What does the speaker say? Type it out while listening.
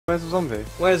Where's the zombie?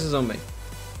 Where's the zombie?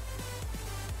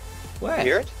 Where? You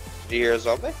hear it? Did you hear a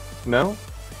zombie? No?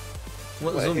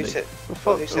 What Wait, zombie? who said- What the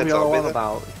fuck who are said we all zombie on then?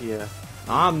 about here?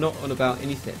 I'm not on about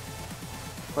anything.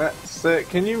 Wait, so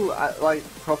can you, like,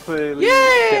 properly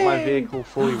Yay! get my vehicle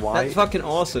fully white? That's fucking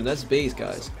awesome. That's bees,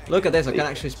 guys. Look at this. I can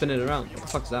actually spin it around. What the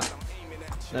fuck's that?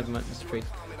 Never mind. It's a tree.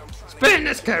 Spin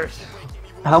this carrot.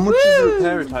 How much is the Woo!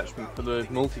 repair attachment for the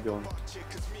multi-gun?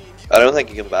 I don't think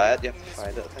you can buy it. You have to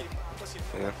find it. I think.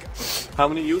 Yeah. How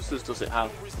many uses does it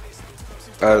have?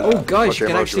 Oh, guys, you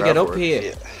okay, can what actually do you get have up for it? here.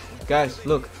 Yeah. Guys,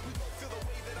 look.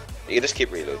 You can just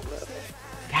keep reloading it.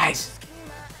 Guys.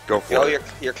 Go for Oh, it.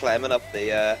 you're climbing up the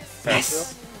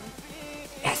Yes.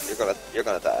 Yes. You're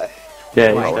gonna die.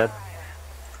 Yeah, Why? he's dead.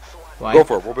 Why? Go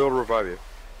for it. We'll be able to revive you.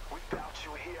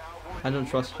 I don't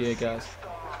trust you, guys.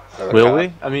 No, Will can't.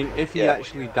 we? I mean, if he Yeah.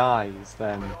 actually dies,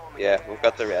 then... Yeah, we've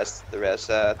got the rest tool.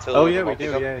 Oh of yeah, the we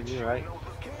do, multi-gun. yeah, you're right.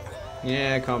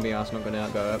 Yeah, can't be asked. Not gonna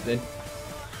go up then.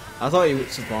 I thought he would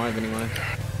survive anyway.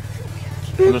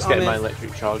 I'm just I'm getting in. my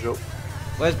electric charge up.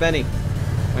 Where's Benny?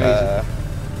 Where is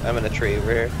I'm in a tree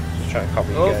over here. Just trying to copy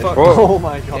he? you Oh guys. fuck! Oh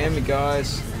my god. Damn it,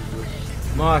 guys.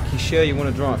 Mark, you sure you want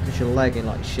to drive? Because you're lagging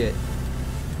like shit.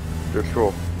 You're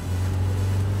cool.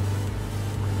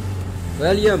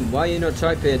 William, why are you not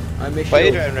typing? I miss Why are you.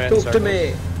 you driving around in Talk to circles?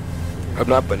 me. I'm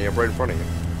not Benny. I'm right in front of you.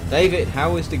 David,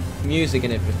 how is the music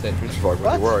and everything? I'm just fucking with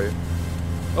What? you. Where are you?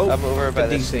 Oh, I'm over by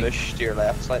this DC. bush to your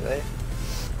left slightly.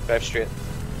 Drive straight.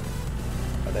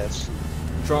 Oh, that's.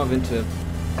 Drive into him.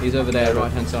 He's over there,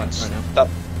 right hand side, right now. Stop.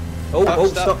 Oh, Stop,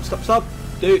 oh, stop. stop,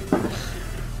 dude.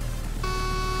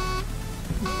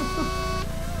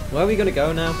 Where are we gonna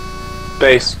go now?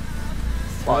 Base.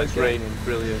 Oh, it's Okay. raining.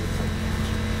 Brilliant.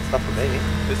 It's not for me.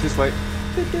 This is like...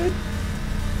 Dude,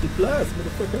 you blast,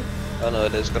 motherfucker. Oh no,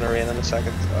 it is gonna rain in a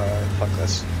second. Fuck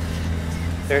this.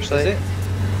 Seriously? Is it?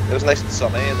 It was nice and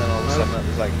sunny, and then all of a Oh. sudden it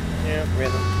was like, yeah,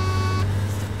 raining.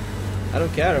 I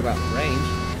don't care about the range.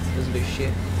 It doesn't do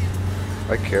shit.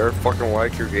 I care. Fucking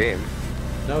like your game.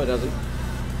 No, it doesn't.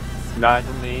 Nah, it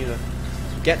doesn't me either.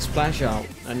 Get splash out,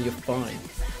 and you're fine.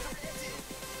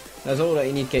 That's all that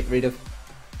you need to get rid of.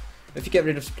 If you get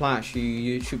rid of splash,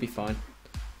 you should be fine.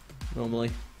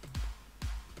 Normally.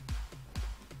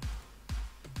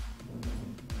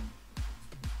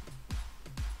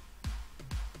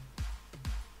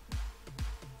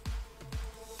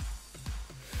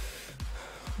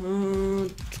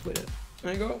 Twitter.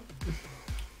 There you go.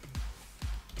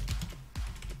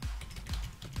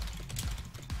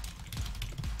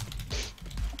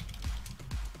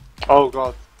 Oh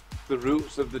god. The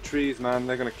roots of the trees, man,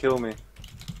 they're gonna kill me.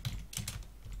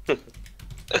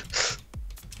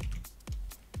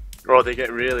 Oh, they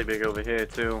get really big over here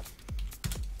too.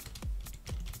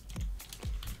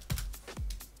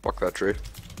 Fuck that tree.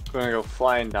 I'm gonna go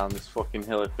flying down this fucking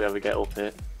hill if we ever get up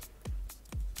it.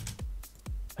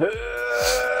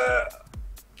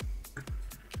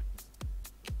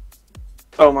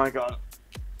 Oh my god.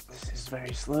 This is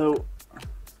very slow.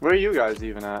 Where are you guys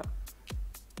even at?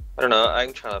 I don't know,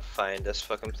 I'm trying to find this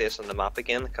fucking place on the map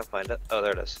again. I can't find it. Oh,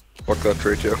 there it is. Fuck that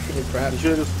tree too. Oh, crap. You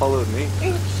should have just followed me.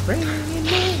 It's raining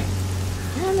man.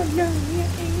 Hallelujah,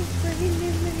 it's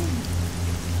raining man.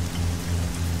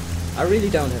 I really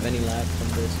don't have any lag from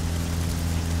this.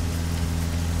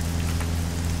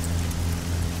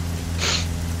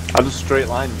 I'll just straight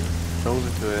line you. Goes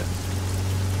into it.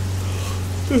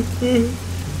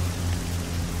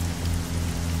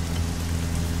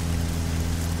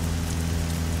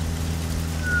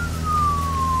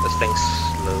 This thing's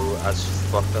slow as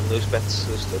fuck on those bits,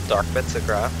 those the dark bits of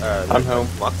grass. I'm home.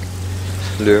 Muck.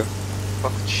 Yeah.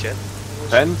 Fucking shit.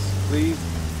 Fence, please.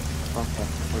 Okay,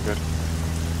 we're good.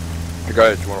 Hey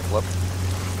guys, you wanna flip?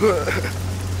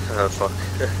 Oh fuck.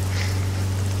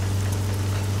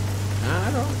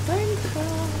 I don't think so.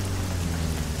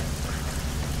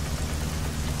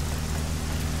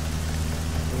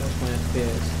 What's my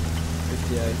FPS?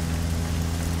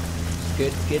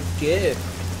 58. Good.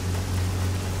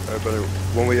 But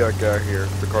when we get out here,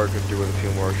 the car can do with a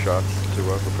few more shots to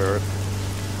repair it.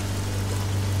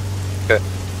 Okay.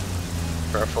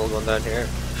 Careful going down here.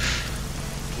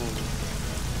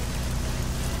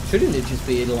 Shouldn't it just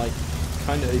be like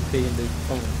kind of OP and do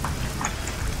fine?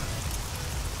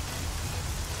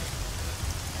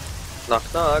 Knock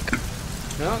knock.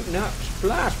 Knock knock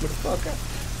splash, motherfucker.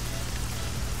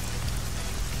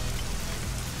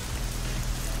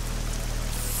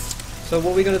 So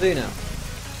what are we gonna do now?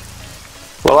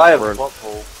 Well, I have We're a in- plot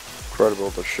hole.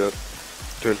 Incredible, but shit.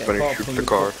 Doing Okay, funny apart shoot from the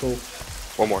car. cool.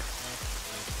 One more.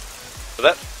 Is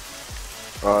that?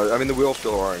 I mean the wheel's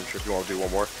still orange if you want to do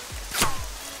one more.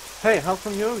 Hey, how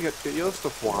come you get your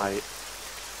stuff white?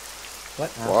 What?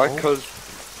 Why? Asshole. Cause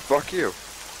fuck you.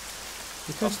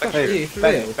 Because fuck Hey, you, for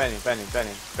Benny, real.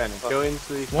 Benny, go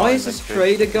into the Why is car this and then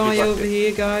trader He's guy left over it.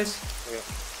 here, guys?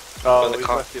 Oh, In the he's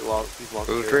car. left it locked. He's locked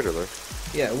There's a it. trader there.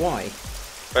 Yeah, why? Right,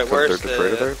 Cause where's there's a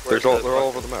trader there. where's They're all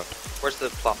over the map. Where's the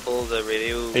platform, the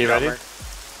radio? Are you ready? jammer?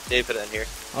 Yeah, you put it in here.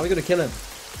 Are we gonna kill him?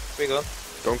 Where you going?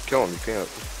 Don't kill him. You can't.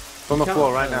 It's on the Can't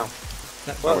floor right kill now. him.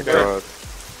 That's Well, Oh my where? god.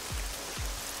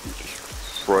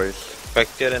 Jesus Christ. Right,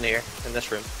 get in here, in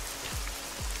this room.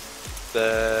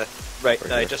 Right,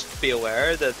 now Okay. just be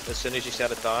aware that as soon as you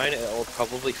set it down, it'll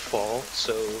probably fall,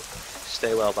 so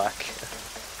stay well back.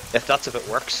 If it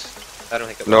works. I don't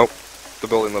think it will. Nope. The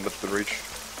building limit's been reached.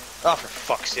 Oh, for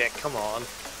fuck's sake, come on.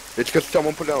 It's because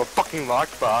someone put down a fucking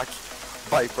lockbox.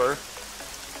 Viper.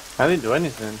 I didn't do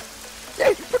anything. Yeah,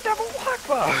 you put down a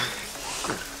lockbox.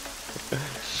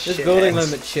 This Shit. building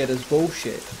limit shit is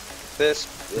bullshit. Yeah,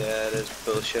 it is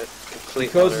bullshit. Complete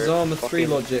Because utter it's ARMA 3 fucking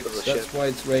logic, bullshit. that's why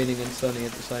it's raining and sunny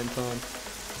at the same time.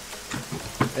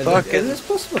 Fucking- It's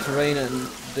possible to rain and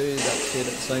do that shit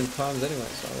at the same times anyway,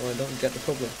 so I don't get the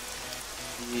problem.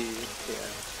 Yeah.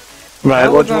 Right,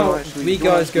 How what do you want about to actually we do? You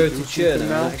want guys go do to something Churn and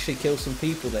now? actually kill some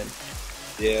people then?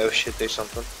 Yeah, we should do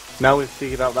something. Now we've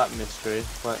figured out that mystery,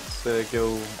 let's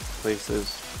go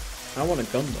places. I want a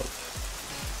gun though.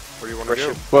 What do you want Where to do?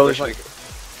 should- Well, where it's should like,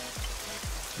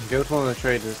 go to one of the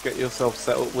traders, get yourself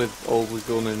set up with all the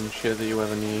gun and shit that you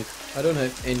ever need. I don't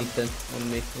have anything on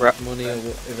me, Right. like money or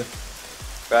whatever.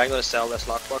 Right, I'm gonna sell this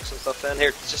lockbox and stuff then.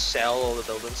 Here, just sell all the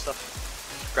building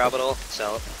stuff. Grab it all,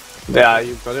 sell it. Yeah,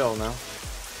 you've got it all now.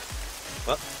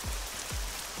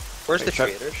 Where's the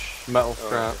Except- traders? Metal Oh,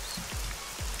 scraps.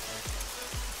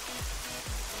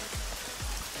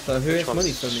 So who Which has money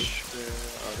one's- for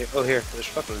me? Oh, here. There's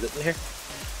fucking loot in here.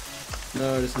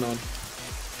 No, there's none.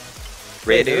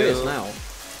 Wait, Radio. there is now.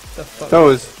 The fuck? That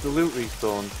was the loot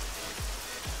respawn.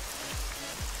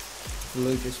 The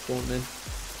loot just spawned in.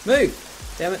 Move!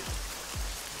 Damn it.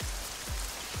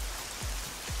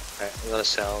 Right, I'm gonna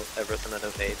sell everything I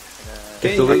don't need. Can If the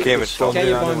you- loot Game was is spawned can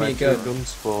you in, buy I me went a to gun? gun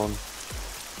spawn.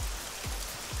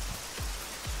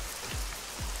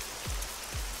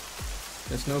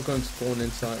 There's no gun spawn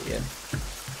inside yet.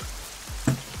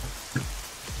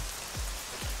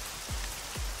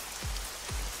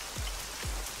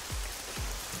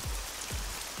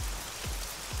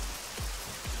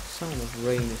 Sound of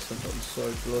rain is sometimes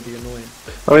so bloody annoying.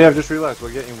 Oh yeah, I've just realised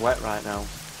we're getting wet right now.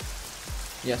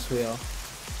 Yes, we are.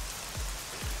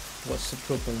 What's the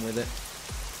problem with it?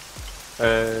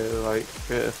 Like,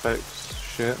 it affects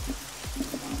shit.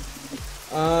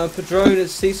 Padrone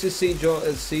is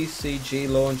CCG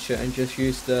launcher and just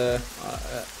use the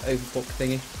Overpoch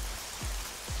thingy.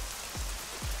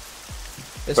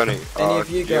 Is Benny, any of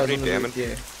you do you have guys any on the damage?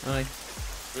 review? Aye.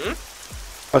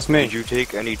 That's me. Did you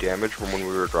take any damage from when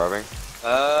we were driving?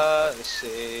 Let's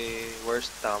see. Where's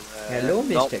Dom? Hello,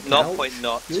 Mr. Couch.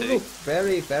 0.02. You look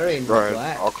very, very Right,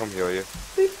 black. I'll come heal you.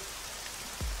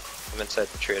 I'm inside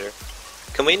the trader.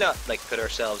 Can we not like put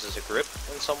ourselves as a group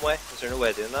in some way? Is there no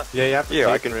way of doing that? Yeah, you have to Yeah,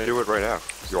 I pay can for it. do it right now.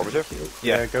 You want me to?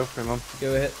 Yeah, go for it, man.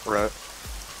 Go ahead. Right.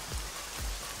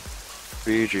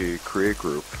 BG, create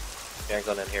group. Yeah, I'm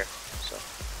going in here. So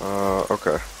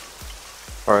Okay.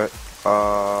 Alright.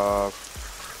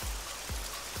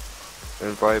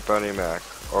 Invite Benny Mac.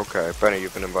 Okay, Benny,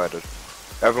 you've been invited.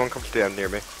 Everyone come stand near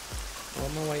me.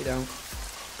 On my way down.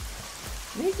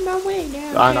 Make my way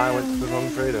down. And I went to the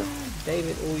wrong trader.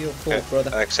 David, all your fault, okay,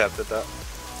 brother. I accepted that.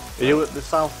 Are you at the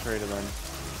south trader then?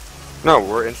 No,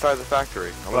 we're inside the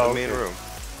factory. I'm Oh, in the main okay. room.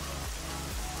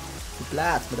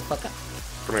 Blast, motherfucker.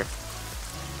 Come here.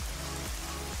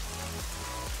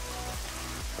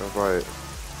 Invite.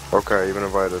 Okay, you've been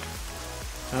invited.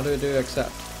 How do I do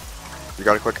accept? You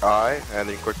gotta click I, and then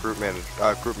you click group menu.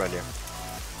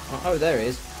 Oh, there it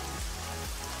is.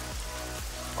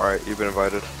 Alright, you've been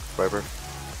invited, Viper.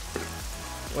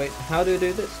 Wait, how do I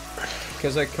do this?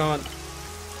 Because I can't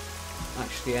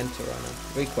actually enter right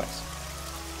now. Request.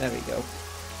 There we go.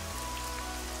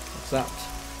 Accept.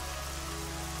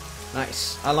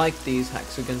 Nice. I like these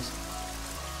hexagons.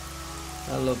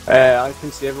 I love them. I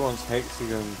can see everyone's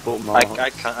hexagon but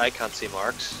Mark's. I can't see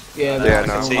marks. Yeah, I Yeah, can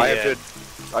no, see, I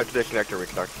have to disconnect and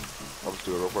reconnect. I'll just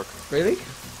do it real quick. Really?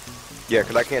 Yeah,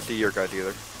 because I can't see your guys either.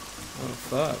 Oh,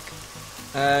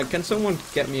 fuck. Can someone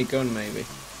get me a gun, maybe?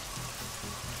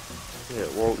 Yeah,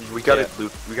 well, we gotta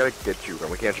get you,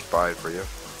 and we can't just buy it for you.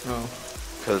 Oh.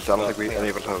 Because I don't think any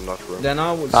of us have enough room. Then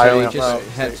I would I say only have just about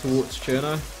head 6. towards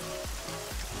Cherno.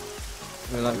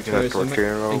 Like We can head towards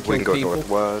General, we can go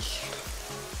northwest.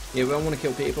 Yeah, we don't want to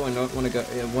kill people. I don't want to go.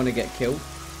 Want to get killed,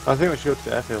 I think we should go to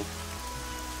the airfield.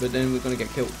 but then we're gonna get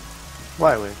killed.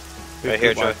 Why are we? Right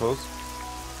here, Joe. Rifles.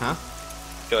 Huh?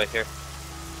 Joy, here.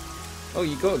 Oh,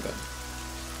 you got a gun.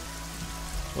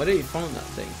 Where did you find that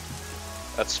thing?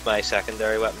 That's my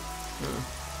secondary weapon.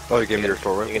 Oh, you gave me your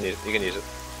store You weapon? can use it.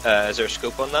 Is there a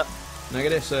scope on that?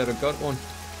 Negative, sir. I've got one.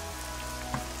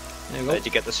 There you go. Did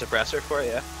you get the suppressor for it?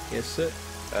 Yeah. Yes, sir.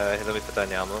 Let me put down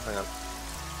the ammo. Hang on.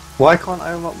 Why can't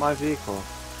I unlock my vehicle?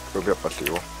 Go get my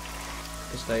steel.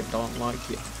 Because they don't like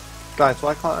you. Guys,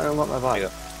 why can't I unlock my bike?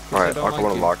 Yeah. Alright, don't I can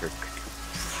like unlock it.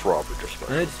 Probably just I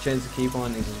like. need to change the key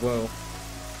bindings as well.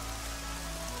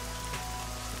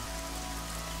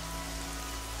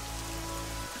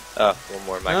 Oh, one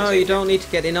more magazine. No, you don't need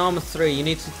to get in ARMA3. You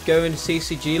need to go in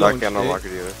CCG No, I launcher. can't unlock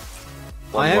it either.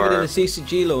 One I have it in more. a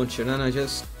CCG launcher, and then I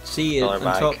just see it Another on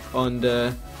mag. top on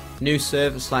the new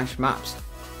server / maps.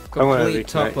 I'm gonna Complete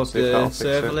top reconnect, of see if that'll the fix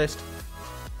server it. list.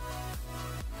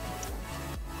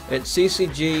 It's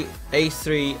CCG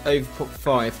A3 Overpoch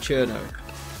 5 Cherno.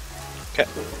 Okay.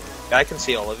 I can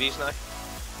see all of these now.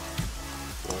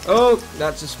 Oh,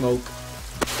 that's a smoke.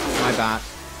 My bad.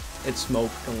 It's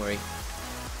smoke, don't worry.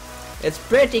 It's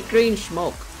pretty green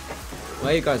smoke.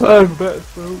 Where you guys at? better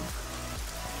smoke.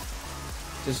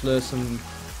 Just lure some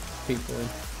people in.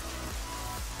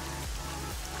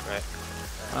 Right.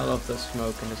 I love the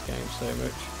smoke in this game so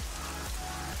much.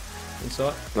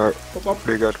 Inside. Alright, Pop, pop.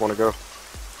 where do you guys want to go?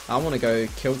 I want to go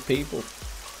kill people.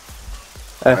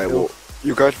 Alright, well,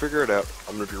 you guys figure it out.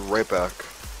 I'm gonna be right back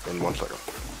in 1 second.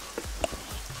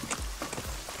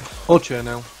 Or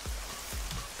Cherno.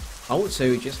 I would say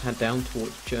we just head down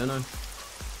towards Cherno.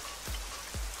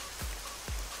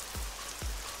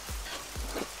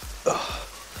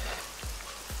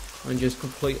 And just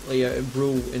completely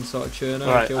rule inside Cherno and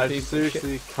Right, kill I people.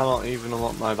 seriously cannot even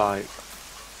unlock my bike.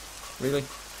 Shit. Really?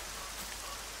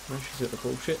 That's just the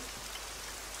bullshit.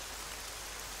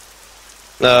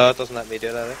 No, it doesn't let me do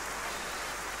it either.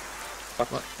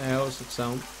 What the hell is that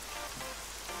sound?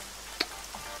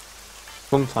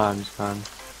 Sometimes, man.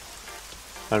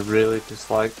 I really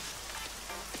dislike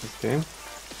this game.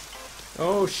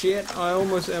 Oh shit, I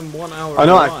almost am 1 hour I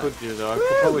know I alive. could do though. I could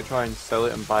probably try and sell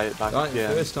it and buy it back Right,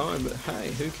 again. first time, but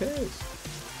hey, who cares?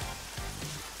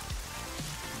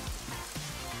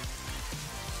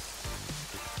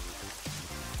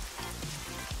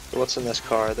 So what's in this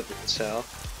car that we can sell?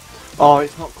 Oh,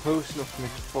 it's not close enough for me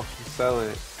to fucking sell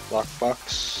it.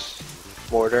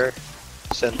 Lockbox, mortar,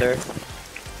 cinder.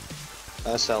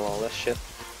 I sell all this shit.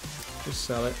 Just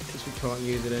sell it, because we can't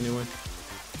use it anyway.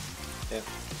 Yeah.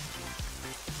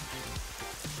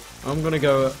 I'm gonna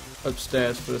go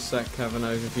upstairs for a sec, have an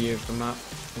overview of the map,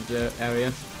 of the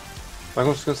area. I'm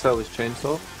just gonna sell this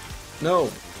chainsaw. No!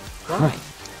 Why?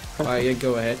 Alright, yeah,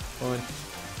 go ahead, fine.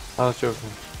 I was joking.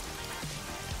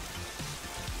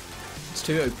 It's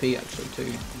too OP actually to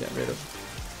get rid of.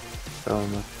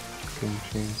 Selling the fucking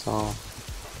chainsaw.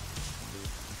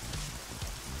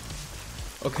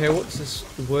 Okay, what's this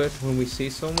word when we see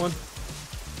someone?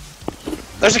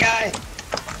 There's a guy!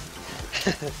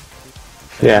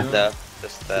 Yeah. No,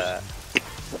 just, I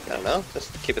don't know,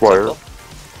 just keep it Wire. simple.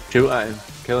 Shoot at him,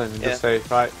 kill him, and Yeah. just say,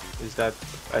 right, he's dead.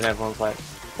 And everyone's like,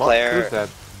 what? Player- Who's dead?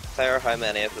 Clear how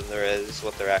many of them there is,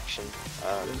 what their action,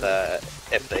 and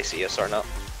if they see us or not.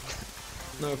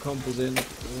 No compos in,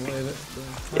 I'll leave it. So,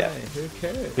 Yeah. hey, who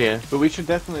cares? Yeah, but we should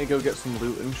definitely go get some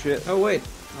loot and shit. Oh wait,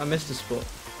 I missed a spot.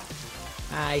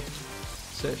 Hi.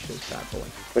 Search this bad boy.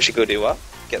 We should go do what?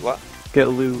 Get what? Get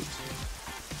loot.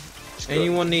 Just go-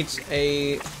 Anyone needs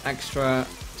a extra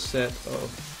set of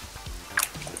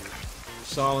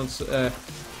silencer?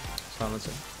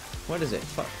 What is it?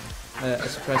 Fuck. A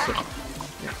suppressor.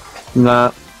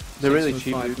 Nah, they're really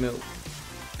cheap. 6.5 Dude. Oh, mil.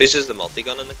 This is the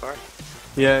multi-gun in the car?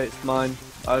 Yeah, it's mine.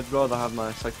 I'd rather have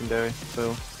my secondary,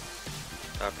 so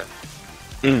Okay.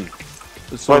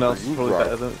 but someone else is Right. probably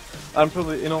better than. I'm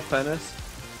probably, in all fairness,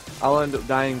 I'll end up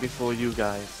dying before you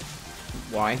guys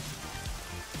Why?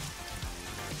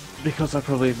 because I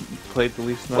probably played the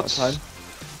least amount of time.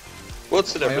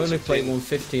 What's the I difference only played between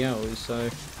 150 hours, so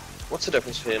what's the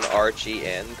difference between an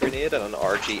RGN grenade and an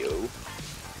RGO?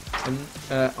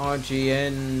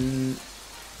 RGN.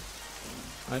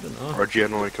 I don't know.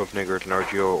 RGN only killed niggers and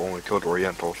RGO only killed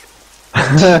Orientals.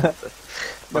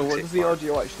 No, what does the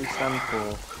RGO actually stand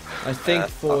for? I think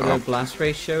for uh-oh. the blast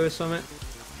ratio or something.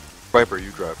 Viper,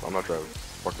 you drive. I'm not driving.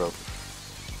 Fuck up.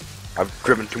 I've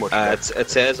driven too much. today. It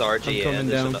says coming RGN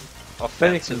is down. an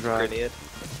offensive drive. grenade.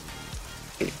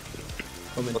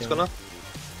 Coming What's down. going on?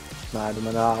 Mad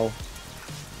man owl.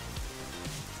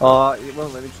 Oh, it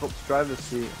won't let me swap to driver's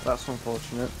seat. That's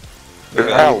unfortunate. We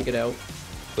have Ow. Take it out.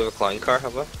 a clown car,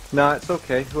 have we? Nah, it's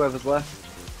okay. Whoever's left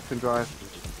can drive.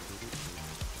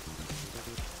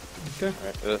 Okay.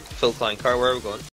 Alright, full clown car, where are we going?